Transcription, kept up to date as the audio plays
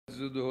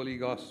of the Holy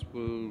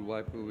Gospel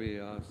wipe away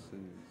our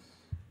sins.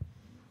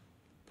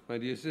 My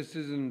dear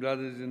sisters and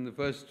brothers, in the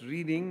first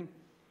reading,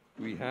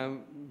 we have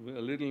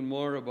a little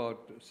more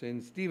about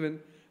St. Stephen,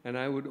 and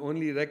I would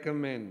only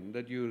recommend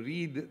that you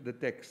read the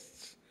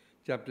texts,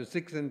 chapter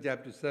 6 and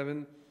chapter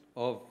 7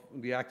 of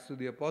the Acts of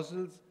the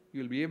Apostles.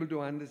 You'll be able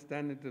to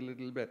understand it a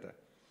little better.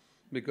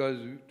 Because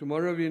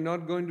tomorrow we're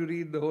not going to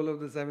read the whole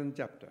of the 7th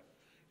chapter.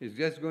 It's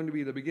just going to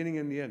be the beginning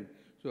and the end.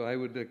 So I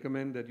would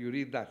recommend that you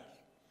read that.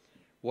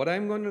 What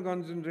I'm going to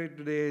concentrate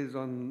today is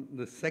on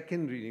the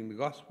second reading, the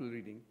Gospel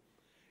reading.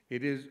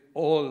 It is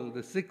all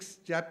the 6th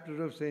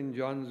chapter of St.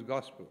 John's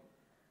Gospel.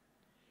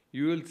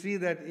 You will see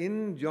that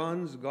in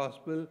John's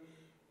Gospel,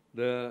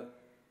 the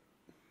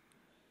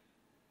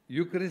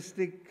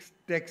Eucharistic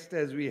text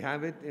as we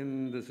have it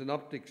in the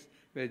Synoptics,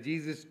 where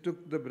Jesus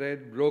took the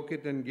bread, broke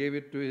it and gave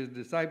it to his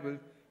disciples,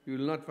 you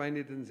will not find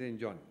it in St.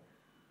 John.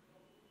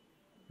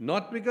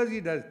 Not because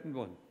he doesn't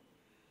want,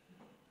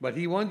 but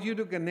he wants you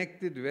to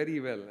connect it very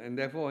well. And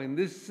therefore, in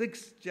this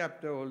 6th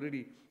chapter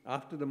already,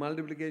 after the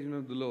multiplication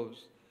of the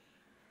loaves,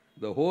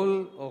 the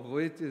whole of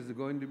which is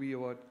going to be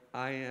about,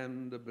 I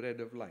am the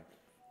bread of life.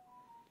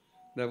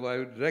 Therefore, I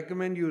would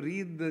recommend you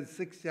read the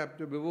 6th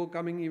chapter before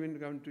coming even to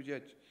come to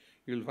church.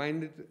 You'll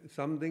find it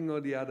something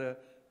or the other.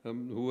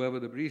 Whoever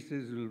the priest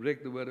is will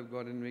break the word of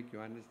God and make you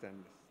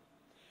understand this.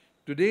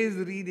 Today's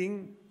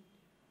reading,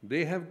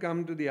 they have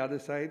come to the other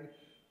side.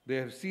 They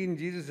have seen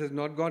Jesus has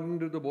not gotten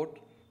into the boat.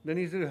 Then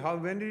he said,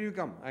 when did you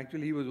come?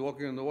 Actually, he was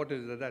walking on the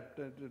waters at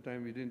that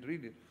time. We didn't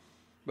read it.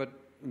 But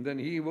then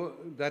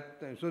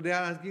that time. So they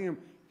are asking him.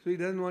 So he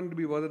doesn't want to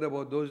be bothered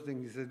about those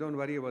things. He says, don't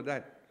worry about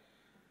that.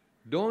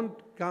 Don't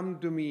come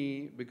to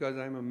me because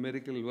I'm a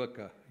miracle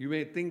worker. You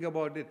may think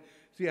about it.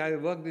 See, I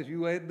worked this.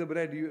 You ate the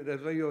bread.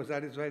 That's why you are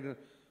satisfied.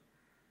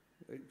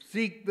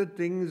 Seek the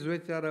things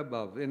which are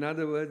above. In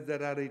other words,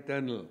 that are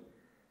eternal.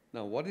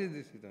 Now, what is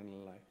this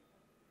eternal life?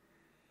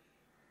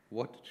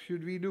 What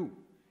should we do?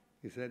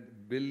 He said,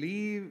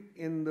 believe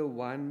in the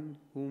one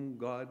whom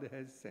God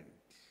has sent.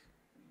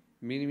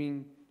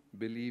 Meaning,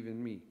 believe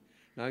in me.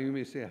 Now you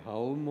may say,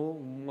 how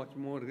much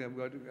more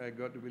I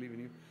got to believe in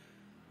you?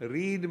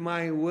 Read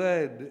my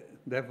word.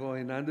 Therefore,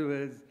 in other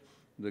words,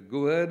 the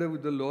word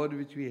of the Lord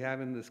which we have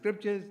in the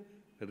scriptures,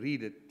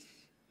 read it.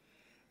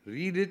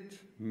 Read it,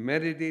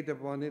 meditate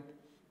upon it,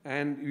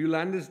 and you'll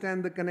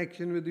understand the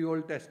connection with the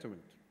Old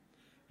Testament.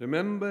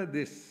 Remember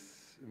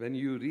this, when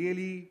you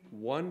really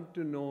want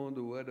to know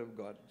the word of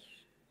God,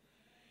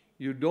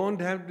 you don't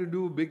have to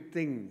do big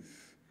things.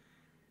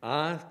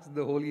 Ask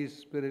the Holy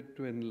Spirit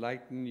to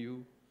enlighten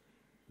you.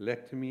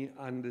 Let me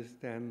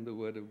understand the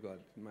word of God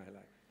in my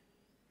life.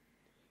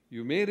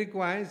 You may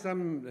require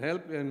some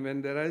help, and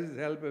when there is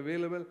help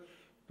available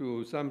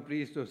to some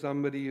priest or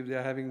somebody, if they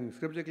are having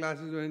scripture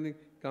classes or anything,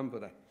 come for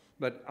that.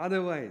 But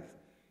otherwise,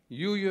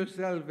 you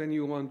yourself, when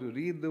you want to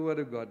read the word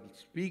of God,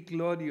 speak,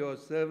 Lord, your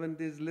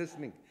servant is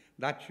listening.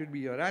 That should be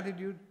your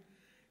attitude.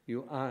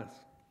 You ask,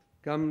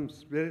 come,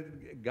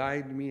 Spirit,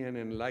 guide me and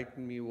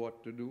enlighten me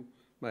what to do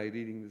by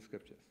reading the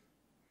scriptures.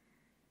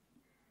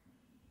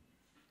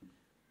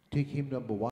 Take hymn number 1.